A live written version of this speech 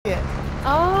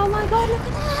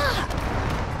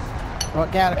Right,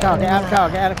 get out of the car, get out of the car,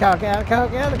 get out of the car, get out of the car,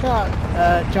 get out of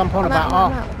the car. Jump on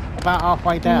about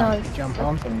halfway down. No, Jump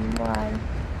on. Way.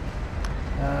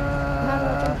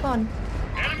 Jump on.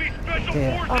 Enemy special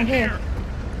Here. forces Oh, here.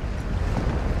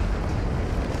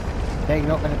 They're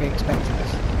not going to be expecting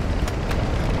us.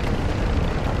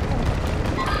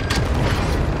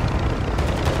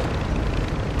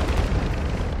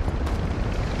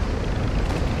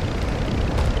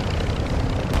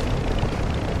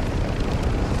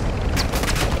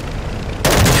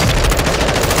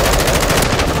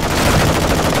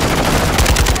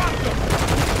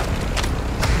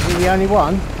 The only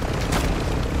one?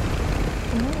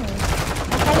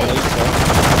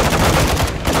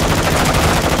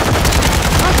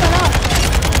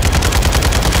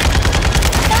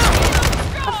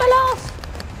 Fell off?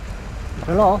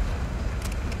 Fell off!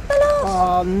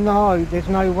 Oh no, there's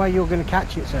no way you're going to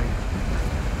catch it soon.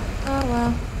 Oh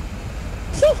well.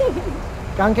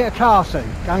 Go and get a car, Sue.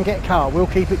 Go and get a car. We'll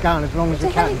keep it going as long as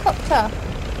we can. It's a helicopter.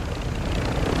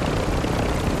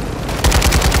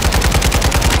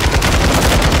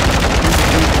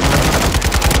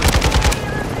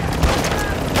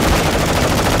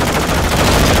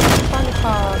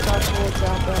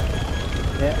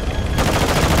 Yeah.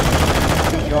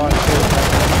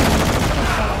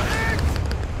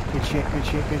 Good shit, good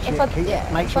shit, good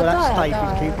shit. Make sure that's safe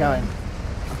and keep going.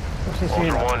 What's this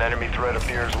here? Ultra One, enemy threat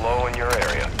appears low in your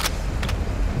area.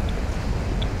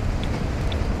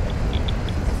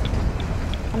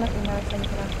 I'll let you know if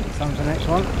anything happens. Comes the next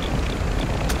one.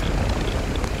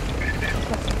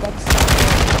 Lots of dead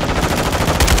stuff.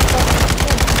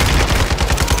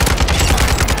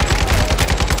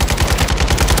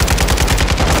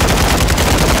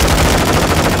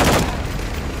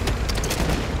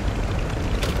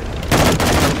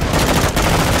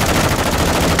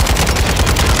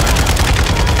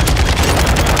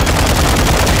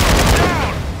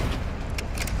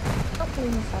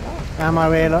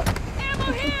 Ammo here, look.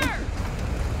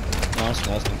 Nice,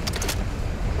 nice.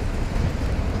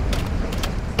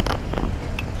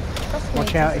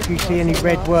 Watch out, if you see any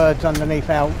red words underneath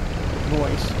our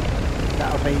voice,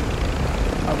 that'll be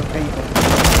other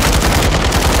people.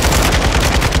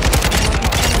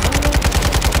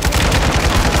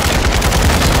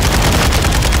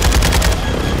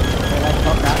 Yeah, they've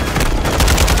got that.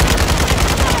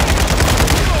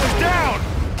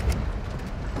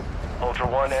 Ultra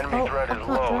One, enemy threat is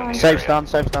low in the Safe's area. done,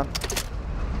 safe's done.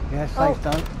 Yeah, safe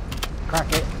done. Crack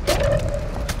it.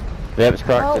 Yeah, it's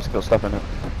cracked, it's got stuff in it.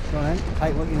 Go on then,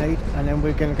 take what you need, and then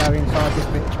we're going to go inside this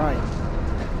bit of train.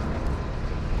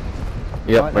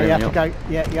 Yep, Right, ready you when have to you go.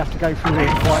 Yeah, you have to go through it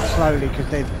quite slowly because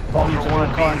there's bombs Ultra and all One,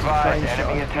 be kinds of advised, strange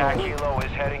enemy shit. attack helo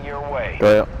is heading your way.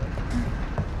 Go up.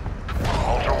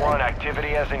 Ultra One, activity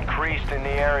has increased in the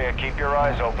area. Keep your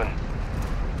eyes open.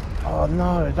 Oh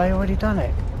no, have they already done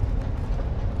it?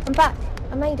 I'm back.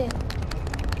 I made it.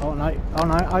 Oh no,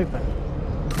 open.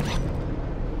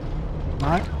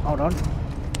 No, hold on.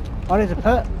 Oh, there's a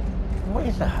put. What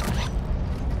is that?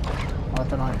 I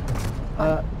don't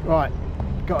know. Right,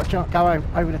 got to go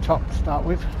over the top to start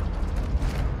with.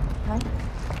 Okay.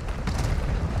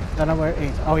 Don't know where it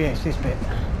is. Oh yeah, it's this bit.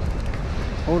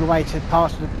 All the way to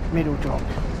past the middle drop.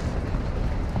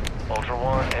 Ultra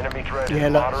One, enemy threat Yeah,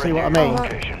 is look, moderate see what I near your mean?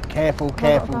 location. Careful, Up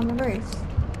careful. on the roof.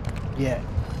 Yeah.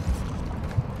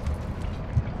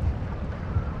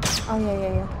 Oh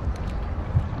yeah.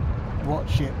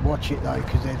 Watch it though,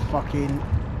 because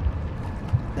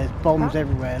there's bombs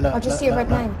everywhere. Look, I just look, see a look, red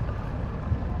look. name.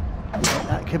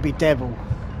 That could be devil.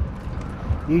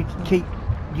 You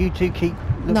two keep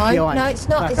look No, behind. no, it's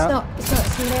not. Back It's up. not. It's not.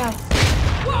 It's somebody else.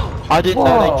 I didn't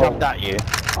know Whoa. they jumped at you.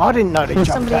 I didn't know they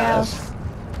jumped Somebody at else. us.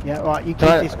 Yeah, right. You keep Can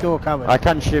I- this door covered. I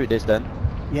can shoot this then.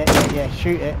 Yeah.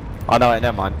 Shoot it. Oh no, wait,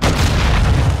 never mind.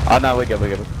 Oh no, we're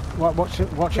good. Watch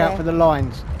Yeah. out for the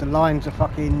lines. The lines are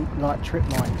fucking like trip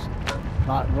lines.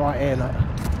 Like right here, look.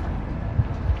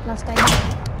 Last day.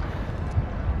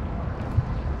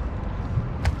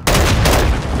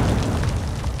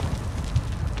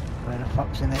 Where the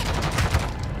fuck's in it?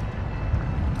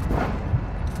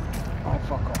 Oh,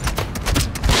 fuck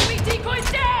off. Enemy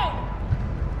decoys down!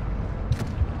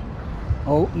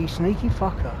 Oh, you sneaky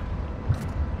fucker.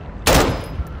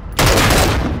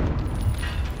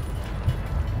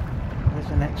 Where's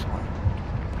the next one?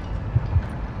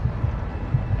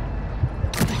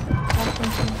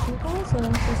 So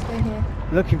let's just go here.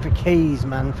 Looking for keys,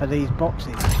 man, for these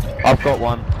boxes. I've got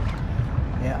one.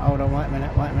 Yeah, hold on, wait a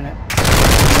minute.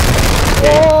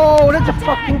 Oh, there's a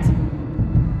fucking...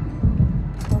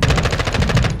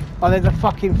 Oh, there's a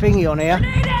fucking thingy on here.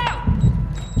 Grenade out!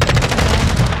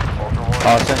 Ultra One,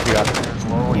 Oh, sentry gun. is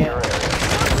low in Yeah. your area.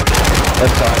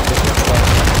 Left side, just left side.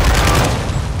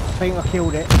 I think I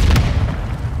killed it.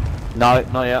 No,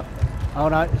 not yet. Oh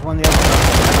no, there's one the other side.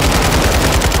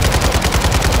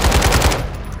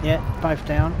 Yeah, both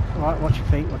down. Right, watch your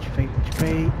feet, watch your feet, watch your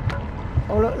feet.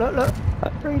 Oh look, look, look.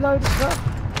 Reload stuff.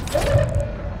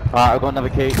 Alright, I've got another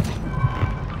key.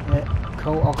 Yeah,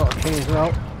 cool, I've got a key as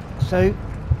well. So,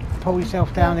 pull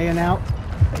yourself down here now.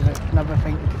 There's another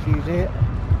thing to defuse here.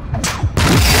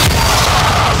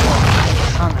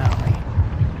 Hunt out me.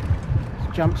 It's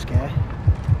a jump scare.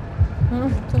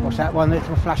 What's that one?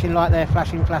 Little flashing light there,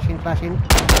 flashing, flashing, flashing.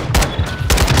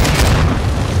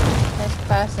 There's a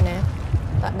person here.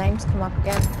 That name's come up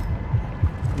again.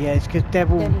 Yeah, it's because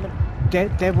Devil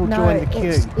No, joined the queue.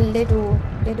 it's little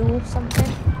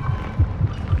something.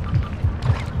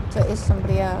 So it is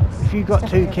somebody else. If you've got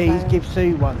It's two definitely a keys, player. give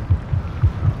Sue one.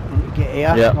 When you get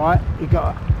here, Yeah. right? You've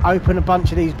got to open a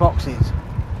bunch of these boxes.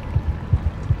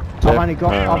 I've only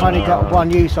got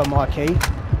one use on my key.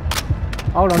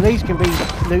 Hold on, these can be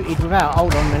looted without.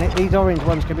 Hold on a minute, these orange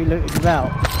ones can be looted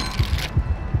without.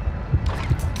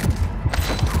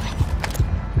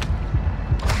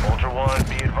 Ultra One,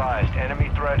 be advised, enemy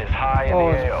threat is high in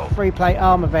the AO. 3-plate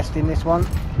armor vest in this one.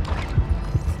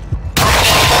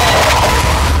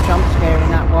 Jump scare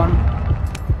in that one.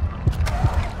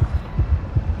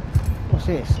 What's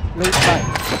this? Loot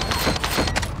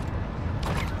base.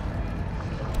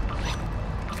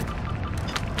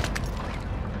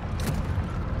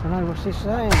 I don't know what's this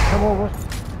saying. Come on, what's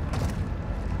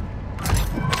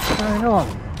going on?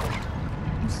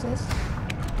 What's this?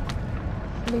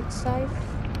 Loot safe.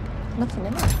 Nothing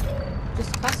in it.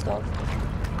 Just cast off.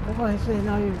 Why is there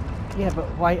no... Yeah,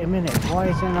 but wait a minute. Why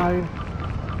is there no...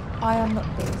 I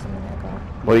unlocked these a minute ago.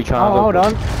 What are you trying Oh, to hold look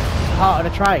on. Part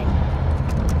of the train.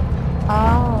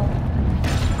 Oh.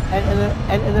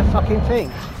 Enter the fucking thing.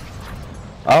 for?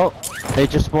 Oh, they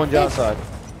just spawned you outside.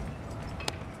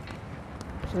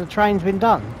 So the train's been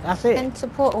done. That's it. Enter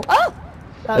portal. Oh!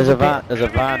 That There's was a bit- van, there's a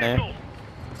van here.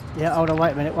 Yeah, hold on,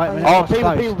 wait a minute, wait a minute. Oh, What's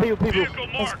people, close? people.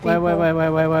 There's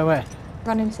Where? people.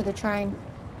 Run into the train.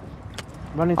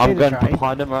 Run into I'm the going train.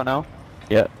 behind them right now.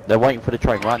 Yeah, they're waiting for the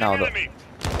train right now. Look. Right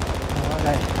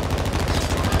there.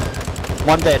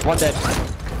 One dead, one dead.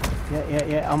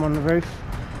 Yeah, I'm on the roof.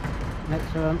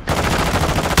 Next to them.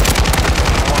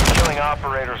 One killing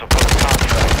operators will put a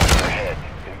contract in your head.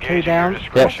 Engage Two at down. your What's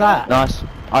discretion. that? Nice.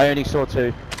 I only saw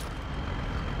two.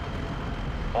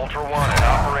 Ultra One, an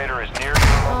operator is near your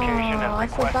location Oh, I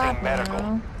and feel requesting bad medical.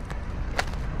 now.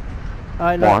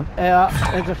 Oh, look, One. there's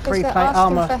a Because 3-plate they're asking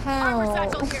armor. for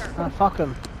help. Oh, fuck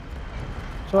them.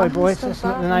 Sorry, I'm boys, so that's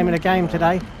not the bad. name of the game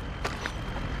today.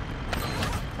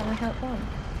 Can I help one?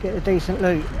 Get a decent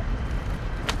loot.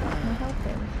 Can I help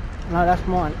him? No, that's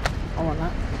mine. I want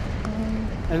that.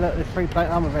 Hey, look, the 3-plate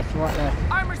armor vest right there.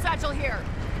 Armor satchel here.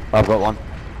 I've got one.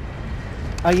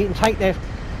 Oh, you can take their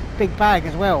big bag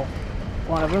as well.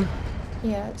 One of them.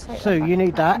 Yeah, it's like Sue, you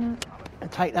need that. No.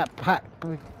 And take that pack,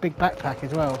 big backpack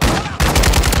as well. I've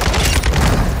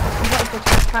got a big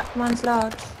backpack. Mine's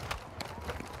large.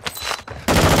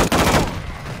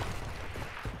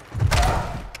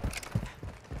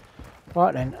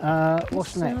 Right then,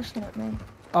 what's He's next? snarling at me.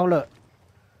 Oh look,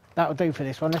 that'll do for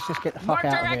this one. Let's just get the fuck Marked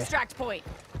out our of here. extract point.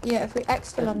 Yeah, if we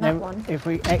exfil on Then that one. if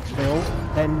we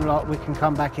exfil, then like we can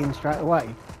come back in straight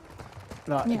away.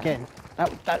 Like Yeah. again,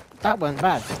 that wasn't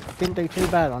bad. Didn't do too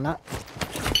bad on that.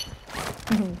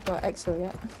 Got exfil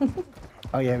yet.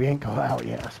 Oh yeah, we ain't got it out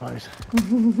yet, I suppose.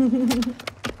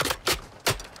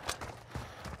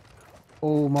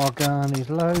 Oh, my gun is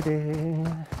loaded.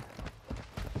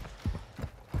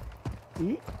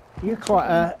 You're quite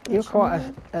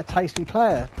a tasty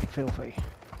player, Filthy.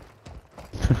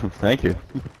 Thank you.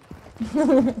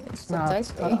 It's so No,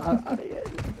 tasty.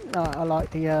 I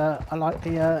like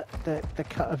the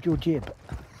cut of your jib.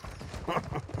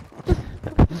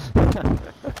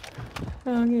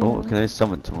 Oh, yeah. Oh, can I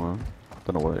summon tomorrow?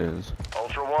 Don't know what it is.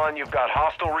 Ultra One, you've got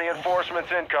hostile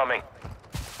reinforcements incoming.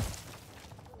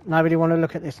 Nobody want to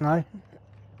look at this now?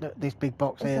 This big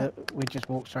box Is here that- that we just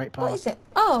walked straight What past. is it?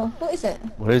 Oh, what is it?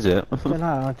 What is it? I don't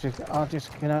know, I'll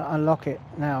just gonna unlock it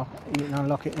now. You can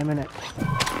unlock it in a minute.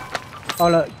 Oh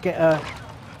look,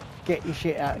 get your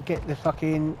shit out, get the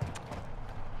fucking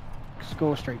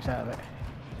score streaks out of it.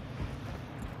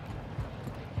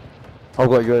 I've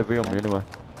got UAV on me anyway.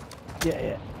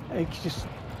 Yeah. It's just,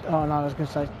 oh no, I was gonna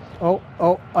say, oh,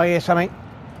 I hear something.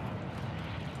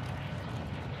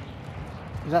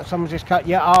 Is that someone just cut?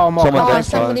 Yeah, oh my Someone god. Oh, That's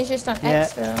fine. somebody's just on Yeah.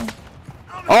 exfil.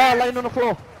 Oh, laying on the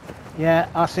floor. Yeah,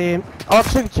 I see him. Oh,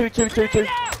 two.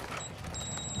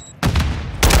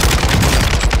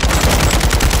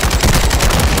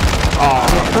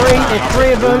 Three. There's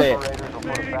three of them. Lit. Operators will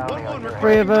put a bounty on your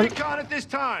Three head. of them. Recon at this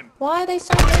time. Why are they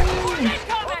so mean?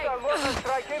 Hostile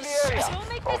strike in the area. Don't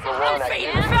make this Ultra a One, run for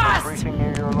activity fast! increasing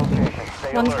near your location.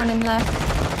 Stay One's alert. running left.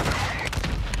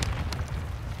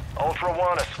 Ultra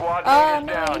One, a squad Oh, mate is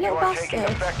no, down. you You little are taking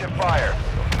bastard. effective fire.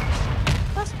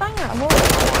 That's bang out of order.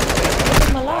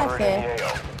 Living my life Moderate in here. the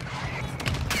AO.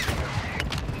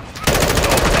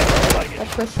 They're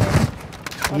pushing.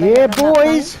 Oh, they're Yeah, getting on that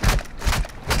boys.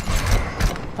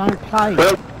 Don't play. plane.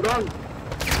 There's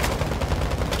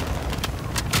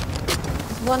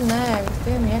one there. He's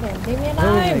doing me head in. Leave me Who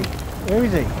alone. is he? Who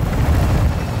is he?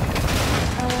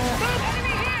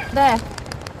 There.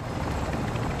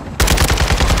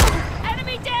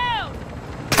 Enemy down!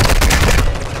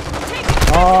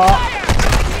 Oh,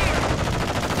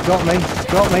 got me.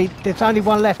 Got me. There's only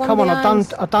one left. One Come on,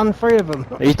 behind. I've done three of them.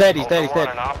 He's dead, he's dead, he's Ultra One,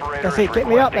 dead. an operator That's is it, get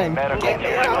me up requesting then. medical Get me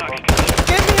near your up. location.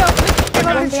 Get me up. Get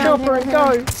on One this down, chopper hit and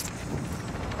him.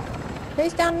 go.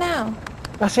 Who's down now?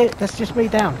 That's it. That's just me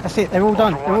down. That's it. They're all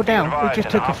done. They're all down. We just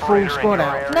took a full squad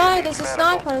out. No, there's a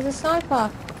sniper. There's a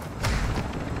sniper.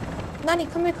 Nanny,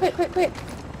 come here, quick, quick, quick.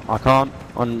 I can't.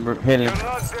 I'm healing You're him.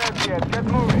 not dead yet. Get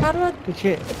moving. How do I... Good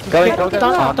shit. Just Go in, get- go, go.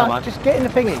 don't- Oh, no, don't- man. Just get in the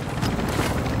thingy.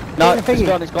 No, the it's thingy.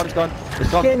 gone, it's gone, it's gone.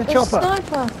 It's Get in gone. the There's a chopper.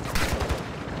 sniper.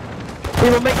 He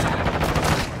will make.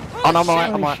 Oh no, I'm alright,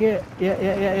 I'm Holy alright. shit.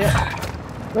 Yeah.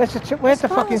 Where's the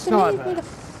fucking sniper?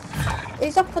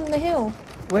 He's up on the hill.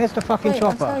 Where's the fucking Wait,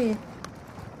 I'll tell chopper? you.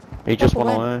 He just Chopper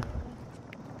went went. away.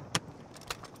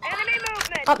 Enemy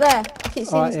movement! Up there. I keep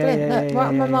seeing Alright, his glint. Look, right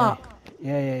on my mark.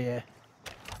 Yeah.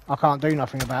 I can't do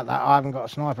nothing about that. I haven't got a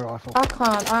sniper rifle. I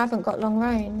can't. I haven't got long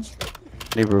range.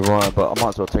 Neither have I, but I might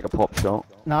as well take a pop shot.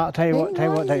 No, I'll tell you what Why I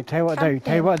are do. you Tell you what I do. camping?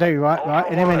 Tell you what I do.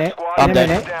 Right. In a minute. I'm In a dead.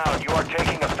 minute. Down. You are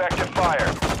taking effective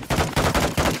fire.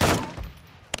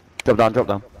 Drop down, drop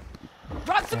down.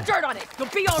 Drop some dirt on it! You'll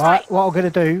be alright! Right. What I'm gonna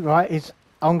do, right, is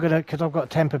I'm gonna, because I've got a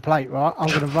tempered plate, right. I'm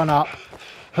gonna run up,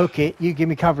 hook it. You give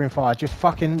me covering fire. Just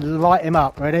fucking light him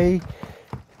up. Ready?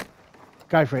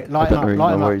 Go for it. I Light him don't up. really Light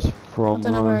know him where up. he's from. I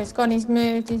don't know where he's gone. He's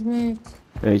moved. He's moved.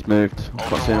 Yeah, he's moved. Can't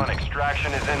see Ultra One, him.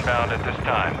 extraction is inbound at this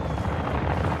time.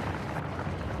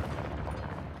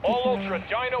 All Ultra,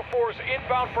 Dino 4's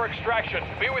inbound for extraction.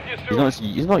 Be with you soon.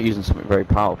 He's not using something very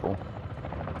powerful.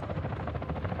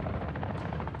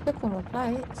 Look on my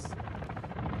plates.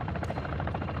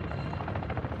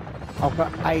 I've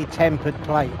got a tempered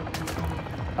plate.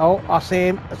 Oh, I see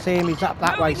him. He's up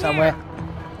that way somewhere.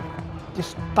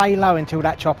 Just stay low until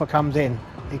that chopper comes in.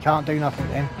 He can't do nothing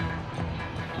then.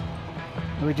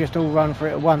 We just all run for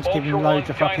it at once, give him Ultra loads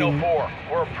 1, of Dino fucking... 4.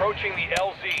 We're approaching the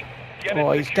LZ. Get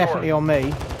Oh, it he's secure. definitely on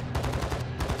me.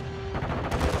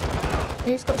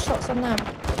 Who's got shots on them?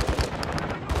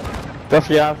 Josh,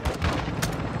 yeah.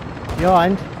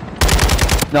 Behind.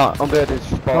 No, I'm good. It's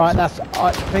just bots. Right, that's...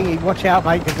 thingy, watch out,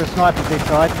 mate, because the sniper's this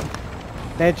side.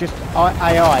 They're just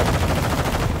AI.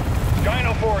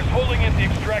 Dino 4 is holding in the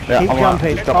extraction. Yeah, Keep I'm jumping.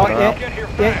 right. Just jumping Right, Get here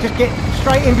yeah, fast. just get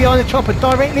straight in behind the chopper.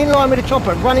 Directly in line with the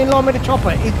chopper. Run in line with the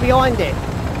chopper. He's behind it.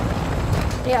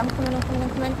 Yeah, I'm coming.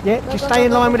 Yeah, Go, just go, stay go,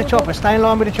 in go, line go, with the go, chopper. go. Stay in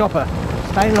line with the chopper.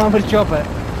 Stay in line with the chopper.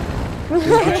 Good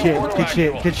shit. Good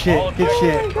shit. Good shit. Good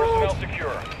shit. Personnel secure.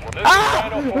 Well, this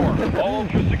is Dino 4. All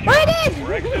Ultra secure.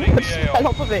 We're exiting the AO.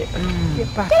 Off of it.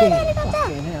 Get back in.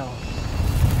 Fucking hell.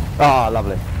 Ah,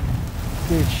 lovely.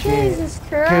 Good shit. Jesus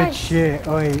Good Christ. shit.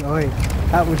 Oi.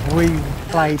 That was, we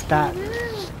played that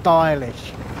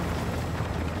stylish.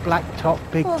 Black top,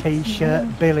 big Oh, t-shirt,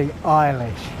 Billie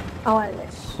Eilish.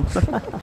 Eilish.